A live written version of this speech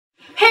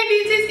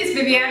it's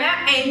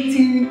Viviana, and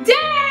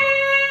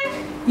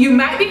today you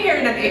might be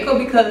hearing an echo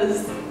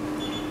because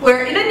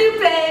we're in a new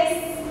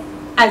place,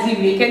 as you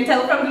may can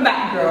tell from the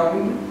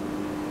background.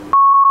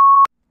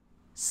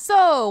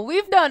 So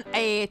we've done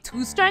a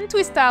 2-strand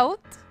twist out,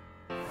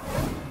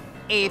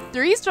 a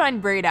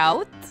 3-strand braid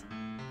out.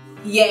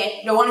 Yeah,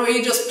 the one where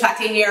you just plait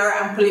in here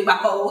and pull it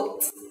back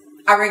out,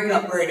 a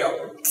regular braid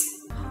out.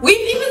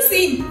 We've even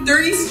seen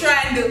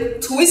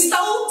 3-strand twist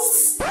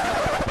outs.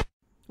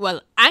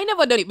 Well, I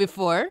never done it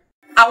before.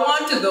 I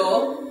want to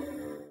though,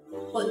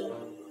 but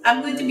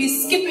I'm going to be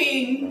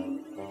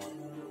skipping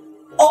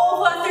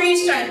over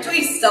 3-strand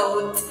twist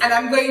out and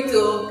I'm going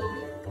to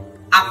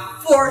a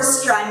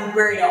 4-strand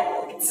braid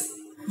out.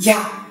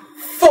 Yeah,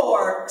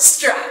 4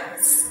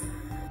 strands.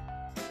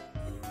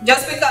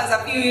 Just because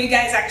a few of you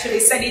guys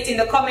actually said it in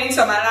the comments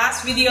from my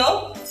last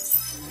video.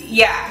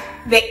 Yeah,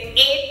 the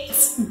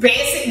 8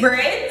 basic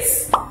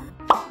braids.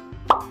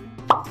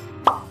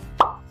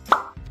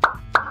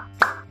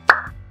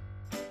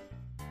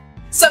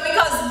 So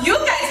because you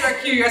guys were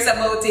curious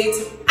about it,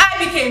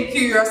 I became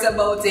curious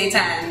about it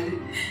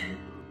and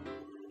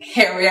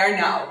here we are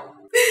now.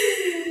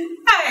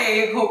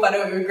 I hope I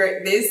don't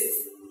regret this.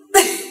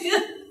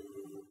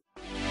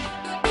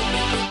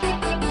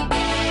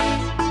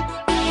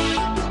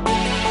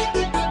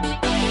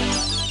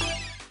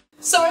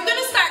 So we're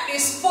gonna start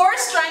this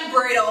 4-strand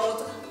braid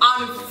out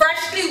on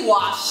freshly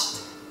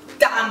washed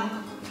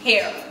damp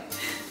hair.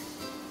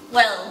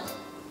 Well,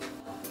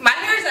 my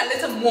hair is a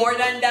little more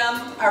than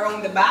damp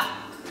around the back.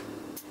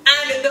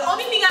 And the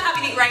only thing I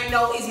have in it right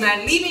now is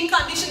my leave-in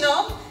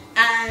conditioner.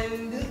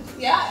 And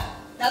yeah,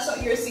 that's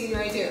what you're seeing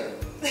right here.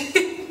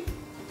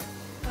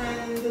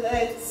 And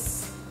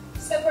let's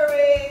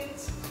separate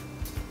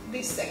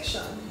this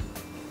section.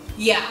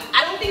 Yeah,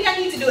 I don't think I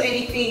need to do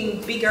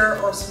anything bigger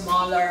or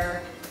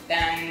smaller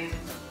than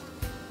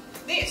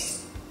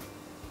this.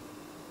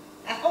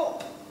 I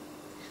hope.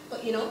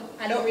 But you know,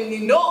 I don't really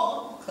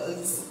know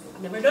because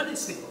I've never done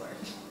this before.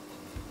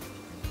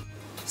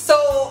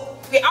 So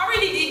we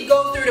already did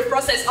go through the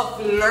process of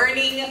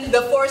learning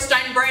the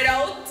 4-strand braid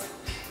out,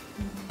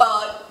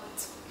 but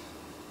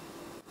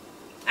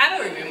I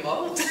don't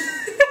remember.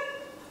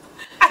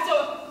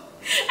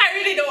 I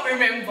really don't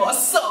remember.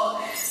 So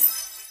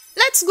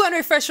Let's go and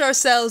refresh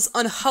ourselves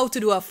on how to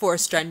do a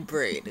 4-strand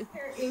braid.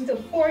 Into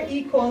 4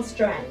 equal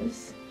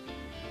strands.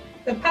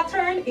 The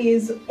pattern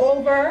is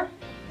over,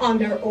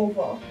 under,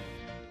 over.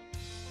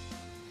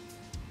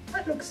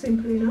 That looks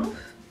simple enough.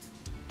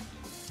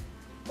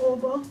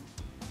 Over,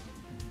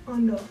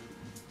 under,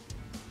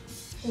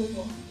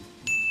 over,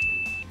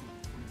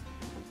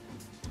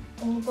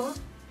 over,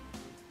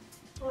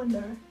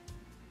 under,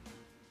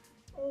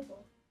 over.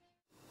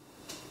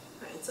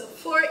 Alright, so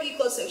 4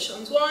 equal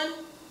sections. 1,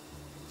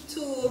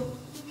 2,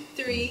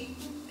 3,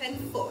 and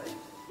 4.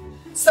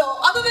 So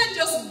other than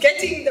just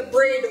getting the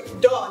braid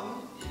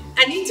done,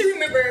 I need to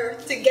remember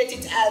to get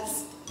it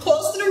as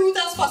close to the root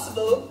as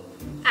possible,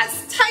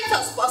 as tight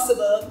as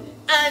possible,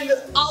 and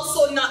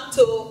also not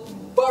to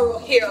borrow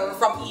hair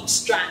from each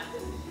strand,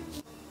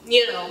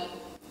 you know,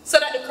 so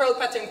that the curl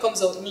pattern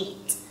comes out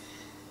neat.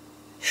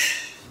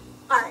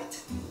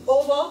 Alright,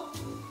 over,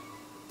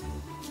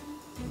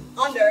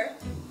 under,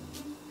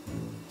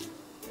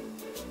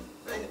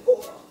 and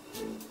over.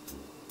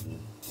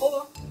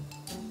 Over,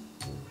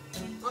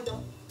 under,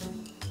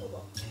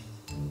 over,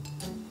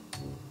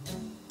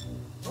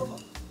 over,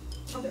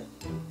 under,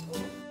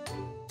 over.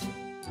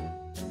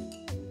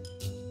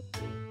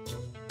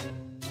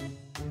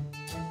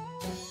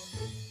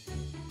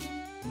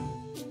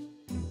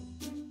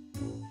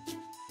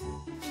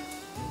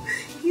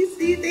 You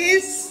see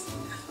this?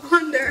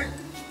 Under,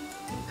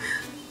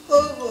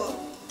 over.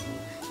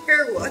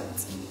 Here what?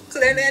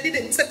 Clearly I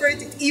didn't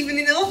separate it even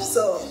enough,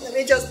 so let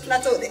me just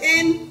plait out the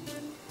end.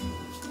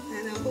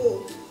 And I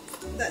hope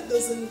that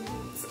doesn't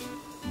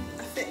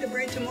affect the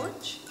braid too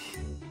much.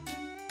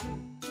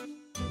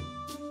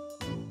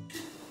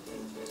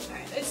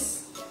 Alright,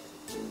 let's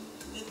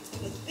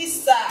get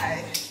this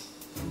side.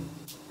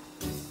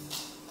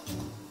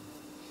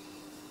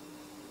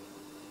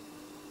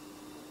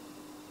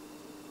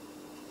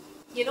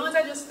 You know what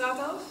I just thought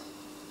of?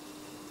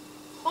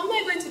 How am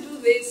I going to do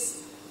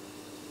this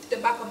to the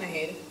back of my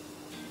head?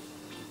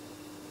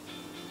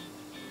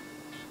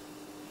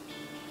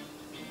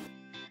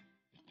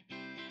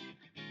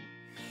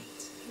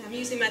 I'm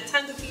using my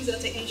tangle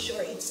tweezer to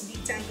ensure it's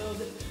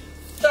detangled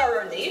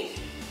thoroughly.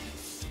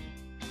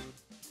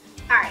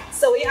 Alright,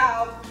 so we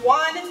have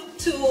 1,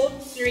 2,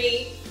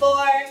 3,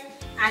 4,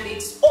 and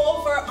it's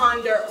over,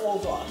 under,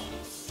 over.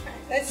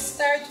 Alright, let's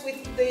start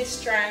with the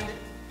strand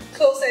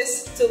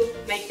closest to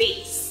my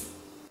face.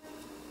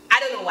 I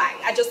don't know why,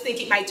 I just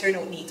think it might turn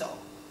out neater.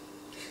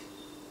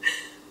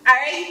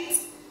 Alright,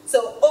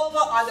 so over,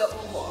 under,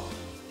 over.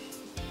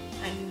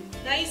 And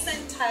nice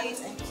and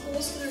tight and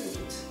close to the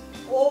root.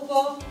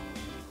 Over,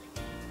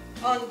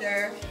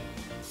 under,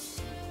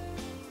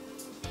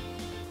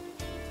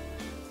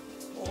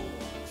 over.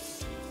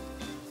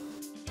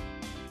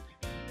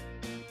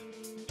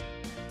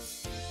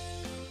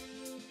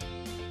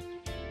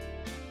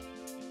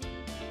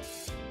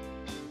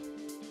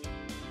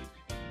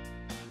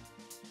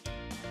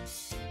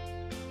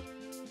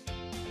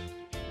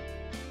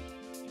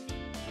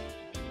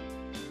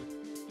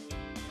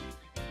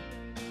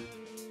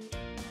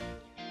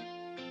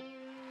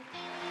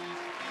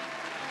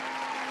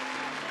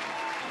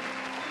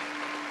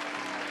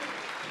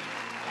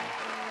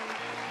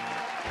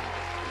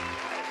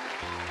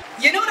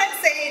 You know that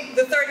saying,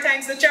 the third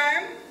time's the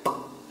charm?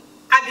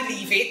 I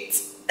believe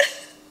it.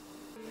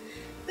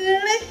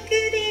 Look at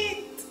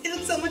it. It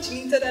looks so much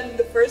neater than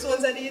the first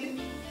ones I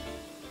did.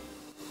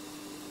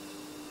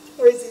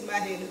 Or is it my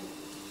head?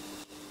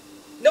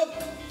 Nope.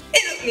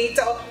 It looks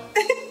neater.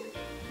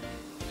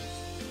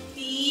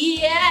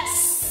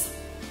 Yes.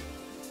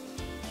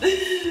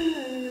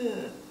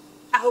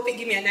 I hope it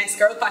gives me a nice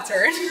girl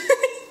pattern.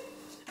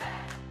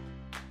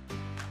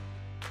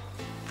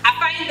 I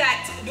find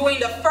that doing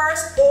the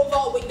first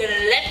oval with the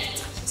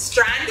left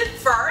strand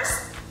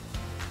first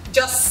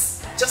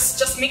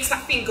just makes my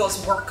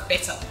fingers work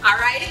better,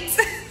 alright?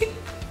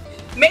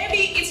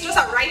 Maybe it's just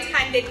a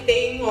right-handed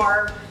thing,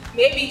 or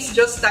maybe it's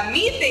just a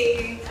me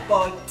thing,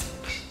 but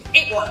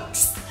it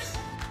works.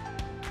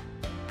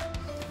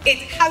 It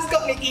has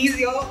gotten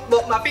easier,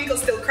 but my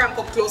fingers still cramp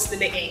up close to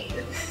the end.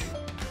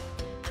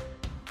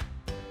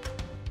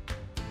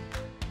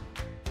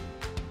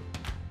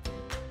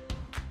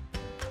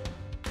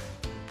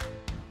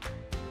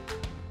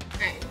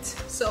 Alright,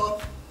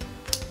 so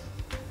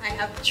I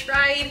have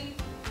tried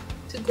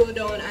to go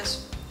down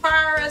as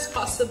far as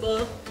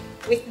possible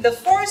with the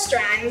 4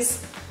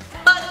 strands,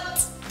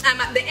 but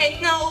I'm at the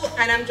end now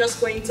and I'm just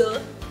going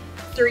to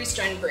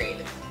 3-strand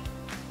braid.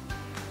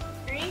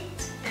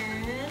 Right,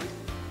 and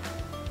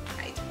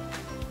right.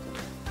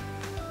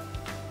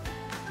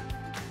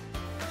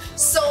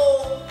 So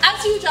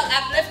as usual,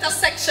 I've left a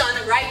section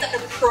right at the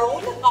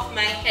crown of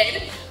my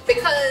head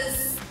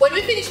because when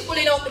we finish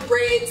pulling out the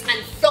braids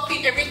and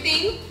fluffing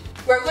everything,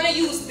 we're going to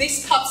use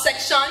this top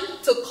section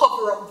to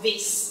cover up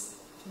this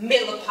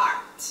middle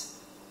part.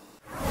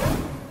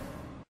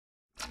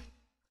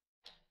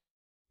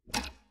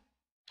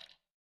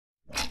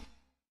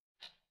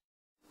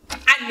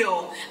 I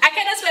know, I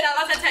kind of spend a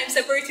lot of time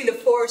separating the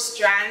 4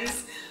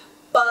 strands,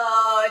 but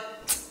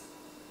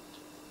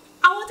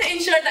I want to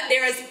ensure that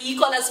they're as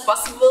equal as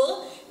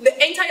possible. The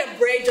entire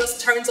braid just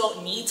turns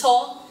out neater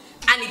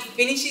and it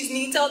finishes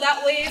neater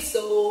that way,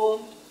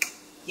 so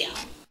yeah.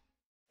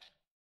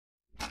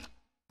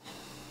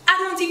 I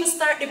don't even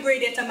start the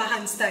braid yet and my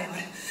hand's tired.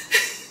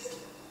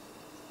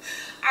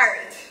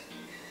 Alright,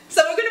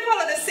 so we're going to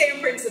follow the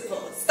same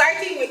principle,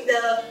 starting with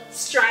the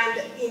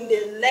strand in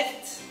the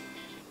left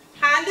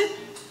hand.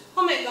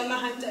 Oh my god, my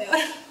hand tired.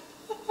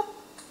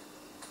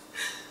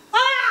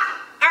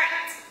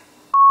 Alright.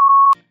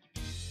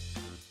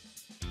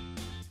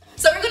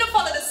 So we're going to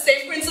follow the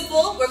same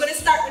principle. We're going to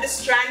start with the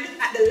strand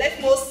at the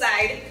leftmost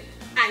side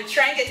and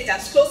try and get it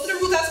as close to the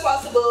root as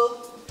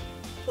possible.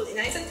 Pull it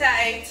nice and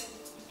tight.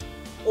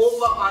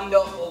 Over, under,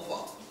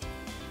 over.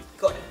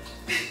 Good.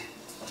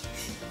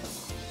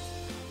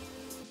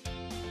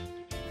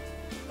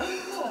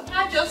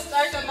 I just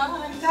started my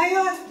hand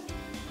tired.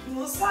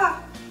 No sir.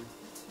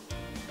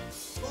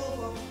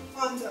 Over,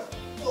 under,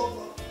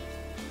 over.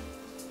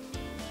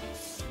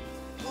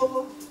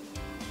 Over,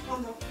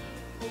 under,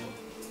 over.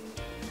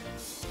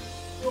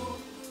 Over,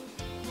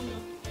 under,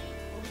 over.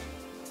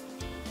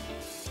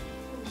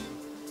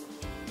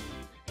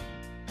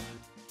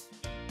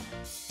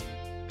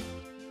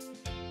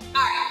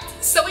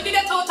 Alright, so we did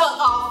a total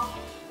of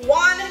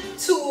 1,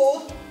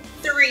 2,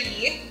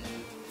 3,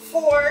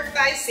 4,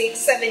 5, 6,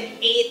 7,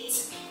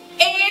 8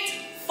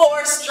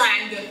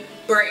 4-strand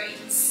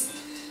braids.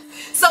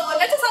 So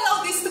let us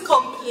allow this to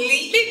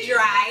completely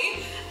dry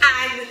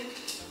and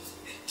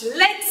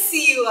let's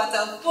see what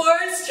a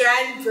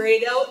 4-strand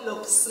braid out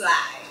looks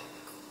like.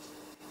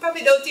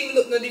 Probably don't even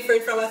look no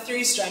different from a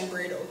 3-strand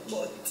braid out,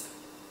 but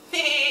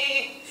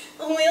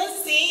we'll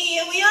see,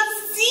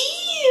 we'll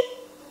see.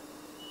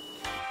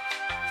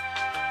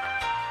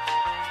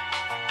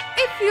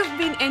 If you've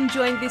been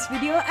enjoying this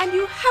video and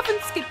you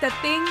haven't skipped a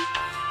thing,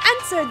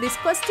 answer this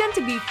question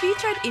to be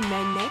featured in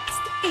my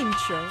next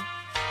intro.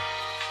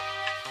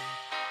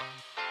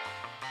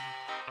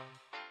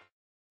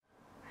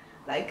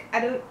 Like, I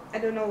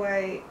don't know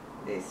why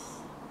this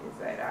is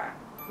like that.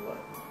 What?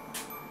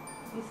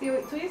 You see how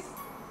it twists?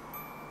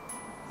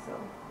 So,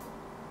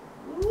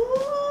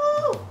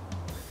 woo!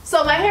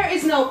 So my hair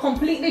is now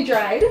completely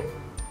dried.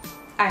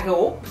 I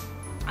hope.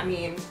 I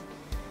mean,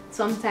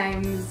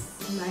 sometimes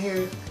my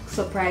hair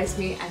surprised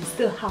me and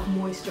still have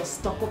moisture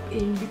stuck up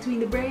in between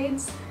the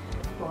braids,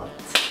 but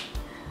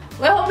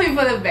we're hoping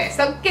for the best,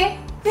 okay?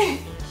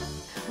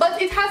 But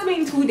it has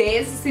been 2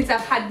 days since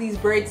I've had these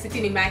braids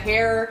sitting in my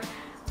hair,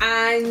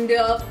 and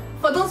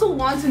for those who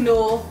want to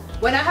know,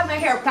 when I have my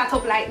hair plait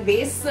up like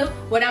this,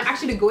 when I'm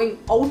actually going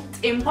out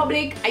in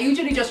public, I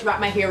usually just wrap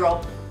my hair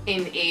up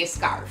in a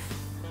scarf.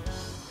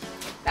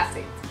 That's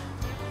it.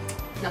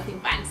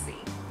 Nothing fancy.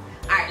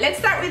 Alright, let's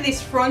start with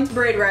this front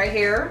braid right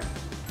here.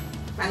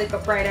 My little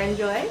pride and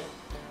joy.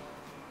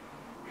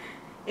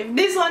 If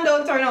this one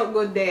don't turn out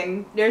good,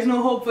 then there's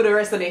no hope for the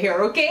rest of the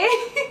hair, okay?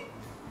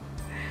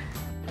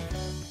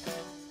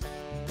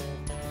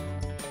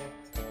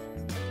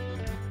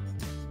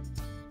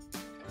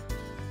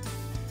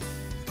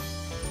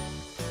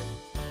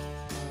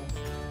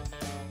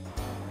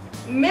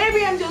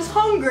 Maybe I'm just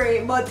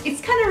hungry, but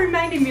it's kind of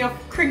reminding me of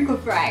crinkle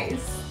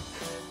fries.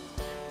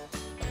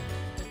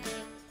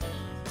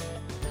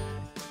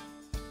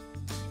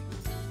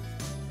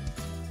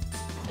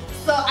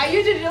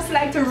 just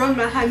like to run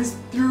my hands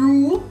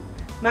through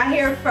my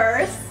hair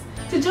first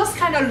to just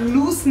kind of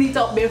loosen it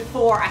up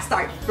before I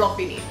start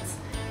fluffing it.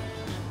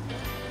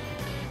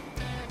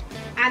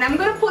 And I'm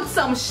gonna put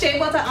some shea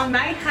butter on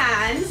my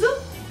hands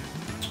to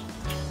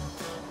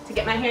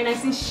get my hair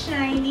nice and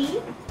shiny.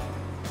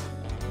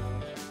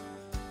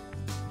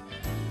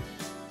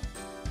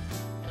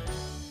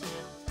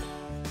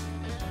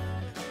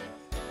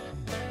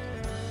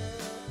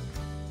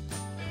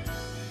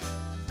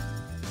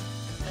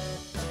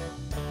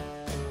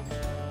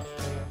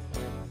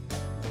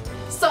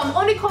 So I'm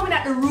only combing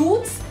at the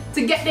roots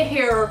to get the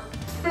hair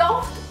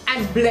fluffed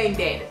and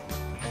blended.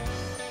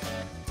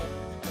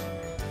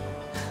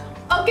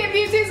 Okay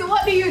beauties,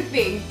 what do you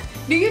think?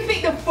 Do you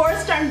think the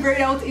 4-strand braid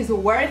out is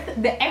worth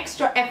the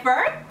extra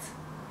effort?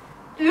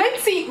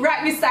 Let's see it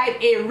right beside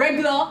a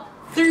regular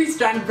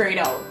 3-strand braid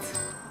out.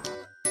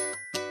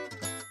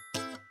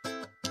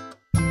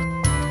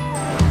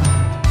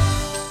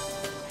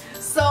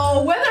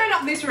 So whether or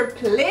not this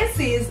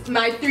replaces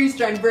my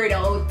 3-strand braid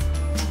out,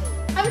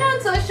 I'm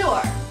not so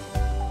sure.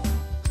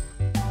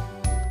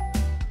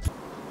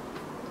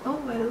 Oh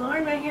my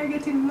lord, my hair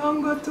getting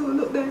longer too,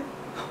 look there.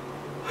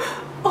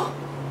 Oh,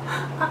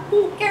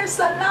 hair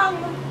so long.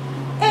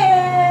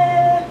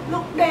 Eh,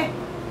 look there.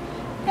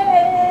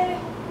 Eh,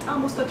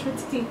 almost touched my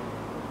teeth.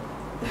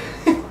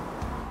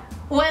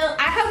 Well,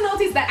 I have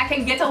noticed that I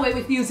can get away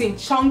with using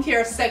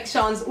chunkier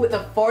sections with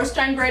the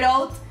 4-strand braid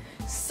out.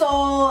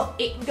 So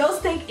it does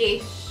take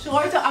a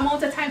shorter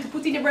amount of time to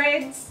put in the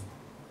braids.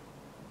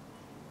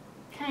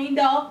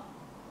 Kinda.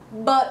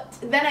 But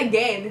then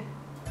again,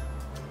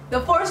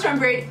 the 4-strand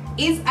braid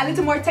is a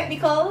little more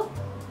technical.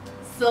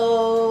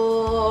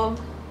 So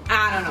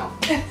I don't know.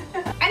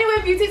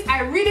 Anyway beauties,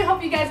 I really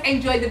hope you guys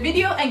enjoyed the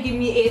video and give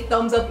me a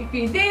thumbs up if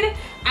you did.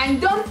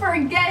 And don't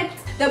forget,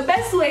 the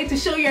best way to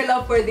show your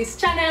love for this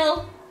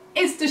channel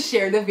is to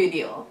share the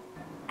video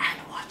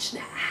and watch the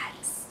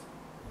ads.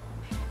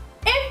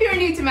 If you're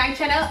new to my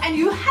channel and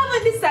you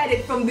haven't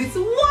decided from this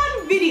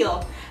one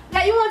video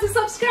that you want to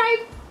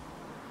subscribe,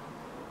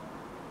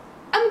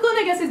 I'm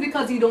gonna guess it's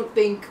because you don't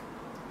think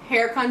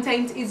hair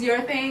content is your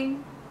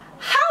thing.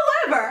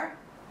 However,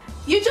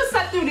 you just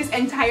sat through this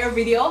entire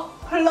video,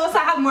 plus I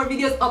have more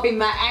videos up in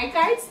my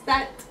archives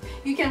that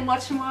you can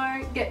watch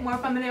more, get more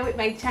familiar with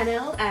my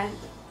channel, and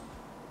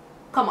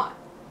come on.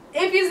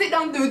 If you sit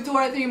down through 2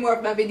 or 3 more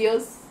of my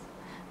videos,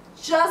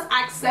 just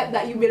accept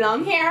that you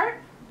belong here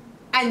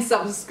and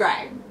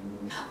subscribe.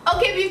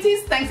 Okay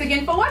beauties, thanks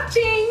again for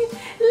watching.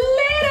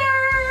 Later!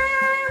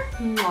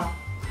 Mwah.